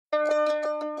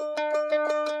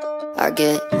I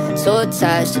get so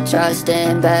attached to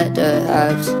trusting better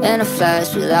halves. In a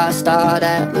flash we lost all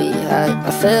that we had.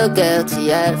 I feel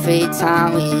guilty every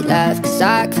time we laugh, cause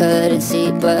I couldn't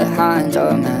see behind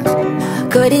your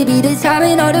mask. Could it be the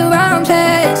timing or the wrong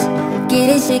place?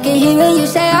 Getting sick of hearing you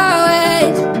say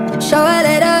always. Show a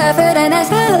little effort and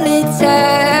that's all it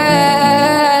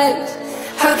takes.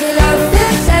 How can love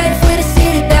feel safe with a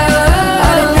city bell?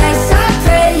 All the nights I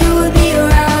pray you would be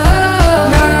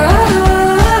around. No,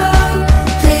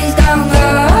 please don't go.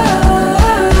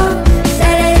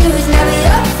 Said that it was never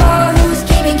your fault, who was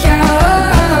keeping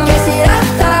count? Guess that I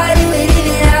thought it would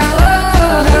even out.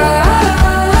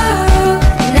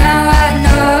 Now I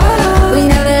know we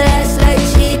never last like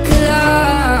cheap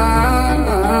cologne.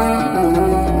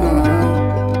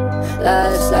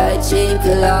 Last like cheap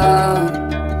cologne.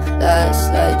 Last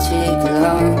like cheap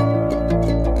cologne.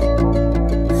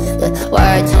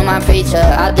 Word to my preacher,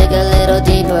 I'll dig a little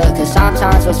deeper, cause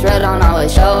sometimes what's real don't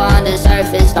always show on the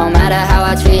surface. Don't matter how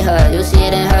I treat her, you see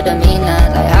it in her demeanor.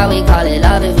 Like how we call it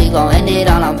love if we gon' end it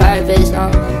all on purpose,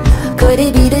 no. Could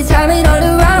it be the timing or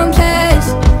the wrong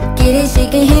place? Getting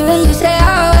sick of hearing you say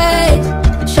always.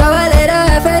 Show a little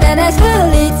effort and that's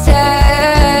all it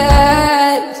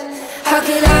takes. How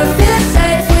can love feel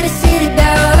safe with a city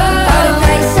bell? All the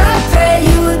nights I pray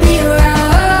you would be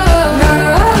around. No,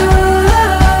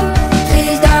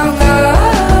 please don't go.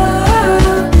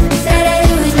 Said that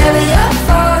it was never your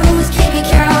fault, who was keeping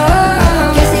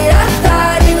count? Guess that I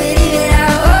thought it would even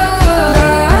out.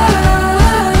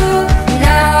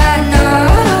 Now I know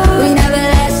we never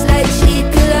last like cheap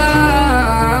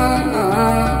cologne.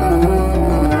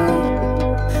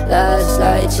 Last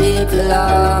like cheap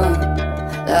cologne.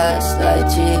 Last like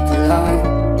cheap cologne.